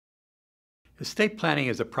Estate planning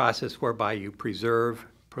is a process whereby you preserve,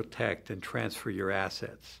 protect, and transfer your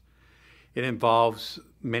assets. It involves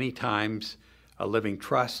many times a living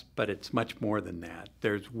trust, but it's much more than that.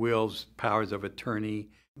 There's wills, powers of attorney,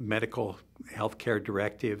 medical healthcare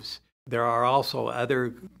directives. There are also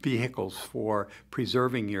other vehicles for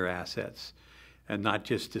preserving your assets and not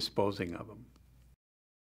just disposing of them.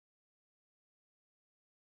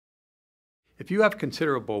 If you have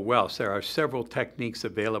considerable wealth, there are several techniques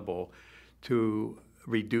available to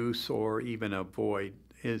reduce or even avoid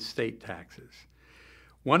estate taxes.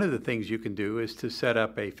 One of the things you can do is to set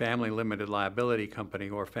up a family limited liability company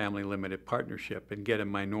or family limited partnership and get a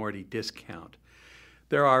minority discount.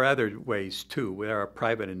 There are other ways too. There are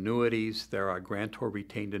private annuities, there are grantor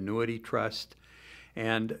retained annuity trust,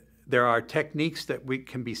 and there are techniques that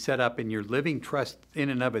can be set up in your living trust in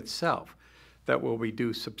and of itself that will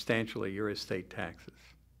reduce substantially your estate taxes.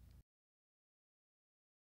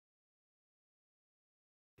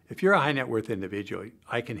 If you're a high net worth individual,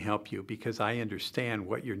 I can help you because I understand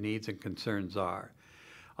what your needs and concerns are.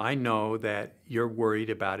 I know that you're worried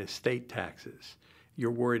about estate taxes.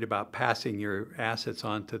 You're worried about passing your assets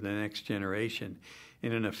on to the next generation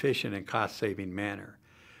in an efficient and cost-saving manner.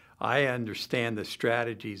 I understand the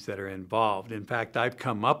strategies that are involved. In fact, I've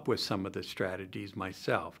come up with some of the strategies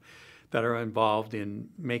myself that are involved in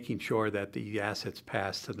making sure that the assets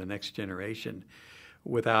pass to the next generation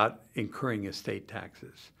without incurring estate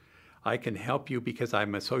taxes. I can help you because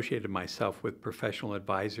I'm associated myself with professional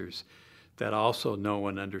advisors that also know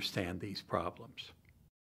and understand these problems.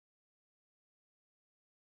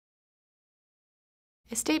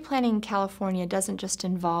 Estate planning in California doesn't just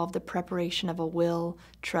involve the preparation of a will,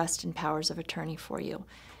 trust, and powers of attorney for you.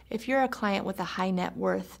 If you're a client with a high net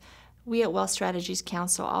worth, we at Wealth Strategies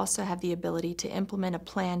Council also have the ability to implement a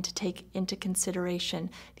plan to take into consideration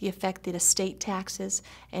the effect that estate taxes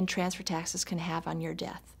and transfer taxes can have on your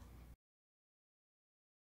death.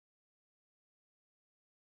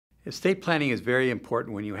 Estate planning is very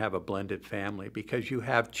important when you have a blended family because you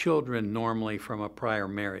have children normally from a prior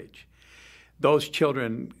marriage. Those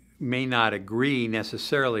children may not agree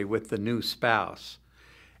necessarily with the new spouse,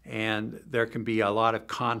 and there can be a lot of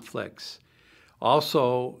conflicts.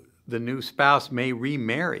 Also, the new spouse may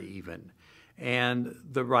remarry even, and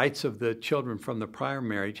the rights of the children from the prior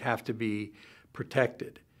marriage have to be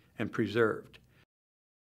protected and preserved.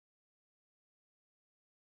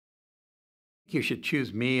 You should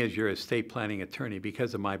choose me as your estate planning attorney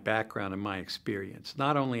because of my background and my experience,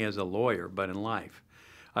 not only as a lawyer, but in life.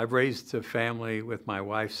 I've raised a family with my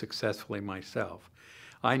wife successfully myself.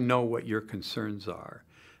 I know what your concerns are,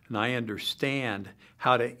 and I understand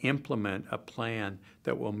how to implement a plan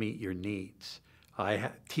that will meet your needs. I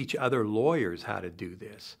teach other lawyers how to do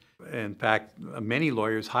this. In fact, many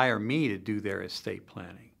lawyers hire me to do their estate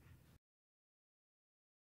planning.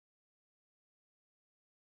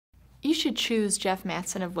 You should choose Jeff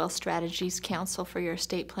Matson of Wealth Strategies Council for your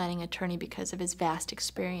estate planning attorney because of his vast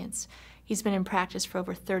experience. He's been in practice for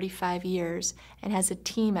over 35 years and has a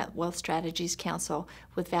team at Wealth Strategies Council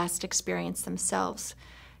with vast experience themselves.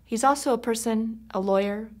 He's also a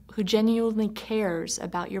lawyer, who genuinely cares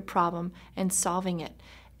about your problem and solving it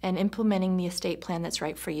and implementing the estate plan that's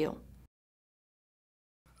right for you.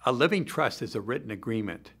 A living trust is a written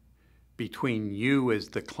agreement between you as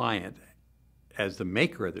the client, as the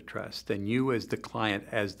maker of the trust, and you as the client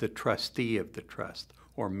as the trustee of the trust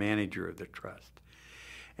or manager of the trust.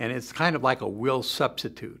 And it's kind of like a will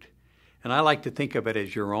substitute. And I like to think of it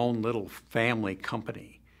as your own little family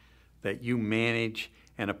company that you manage,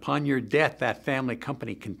 and upon your death, that family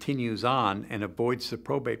company continues on and avoids the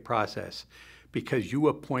probate process because you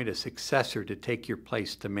appoint a successor to take your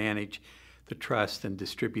place to manage the trust and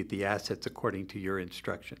distribute the assets according to your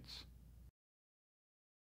instructions.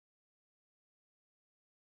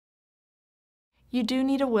 You do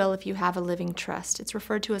need a will if you have a living trust. It's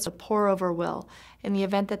referred to as a pour-over will. In the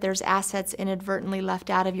event that there's assets inadvertently left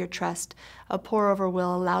out of your trust, a pour-over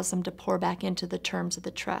will allows them to pour back into the terms of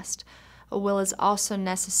the trust. A will is also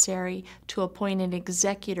necessary to appoint an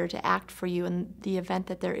executor to act for you in the event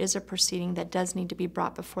that there is a proceeding that does need to be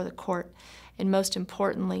brought before the court. And most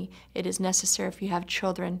importantly, it is necessary if you have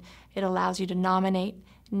children. It allows you to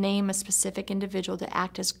name a specific individual to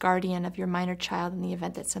act as guardian of your minor child in the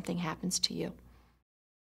event that something happens to you.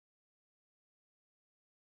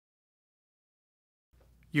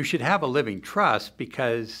 You should have a living trust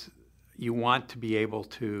because you want to be able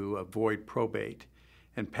to avoid probate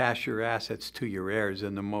and pass your assets to your heirs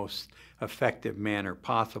in the most effective manner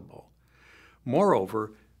possible.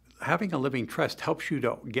 Moreover, having a living trust helps you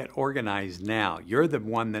to get organized now. You're the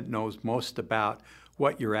one that knows most about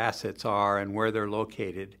what your assets are and where they're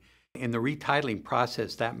located. In the retitling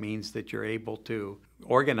process, that means that you're able to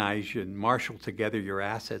organize and marshal together your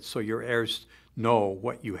assets so your heirs know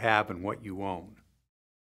what you have and what you own.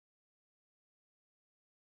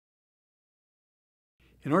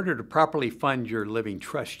 In order to properly fund your living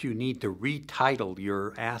trust, you need to retitle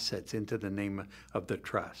your assets into the name of the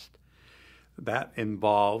trust. That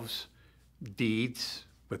involves deeds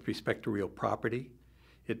with respect to real property.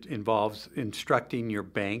 It involves instructing your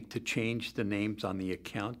bank to change the names on the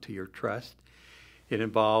account to your trust. It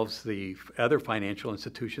involves the other financial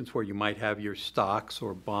institutions where you might have your stocks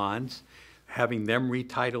or bonds, having them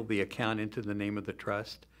retitle the account into the name of the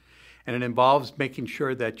trust. And it involves making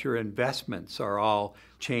sure that your investments are all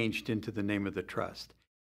changed into the name of the trust.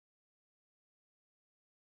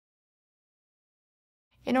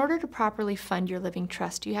 In order to properly fund your living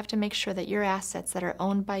trust, you have to make sure that your assets that are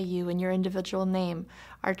owned by you in your individual name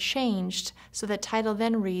are changed so that title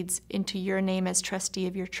then reads into your name as trustee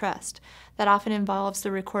of your trust. That often involves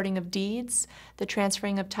the recording of deeds, the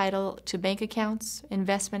transferring of title to bank accounts,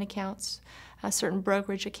 investment accounts, certain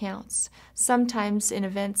brokerage accounts, sometimes in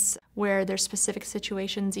events where there's specific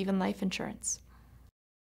situations, even life insurance.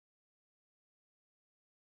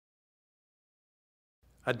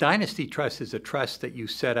 A dynasty trust is a trust that you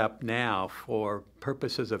set up now for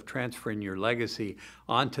purposes of transferring your legacy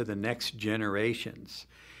onto the next generations.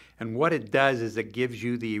 And what it does is it gives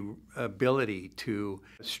you the ability to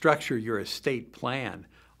structure your estate plan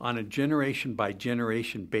on a generation by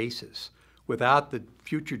generation basis without the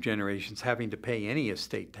future generations having to pay any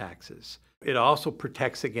estate taxes. It also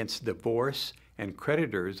protects against divorce and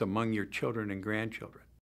creditors among your children and grandchildren.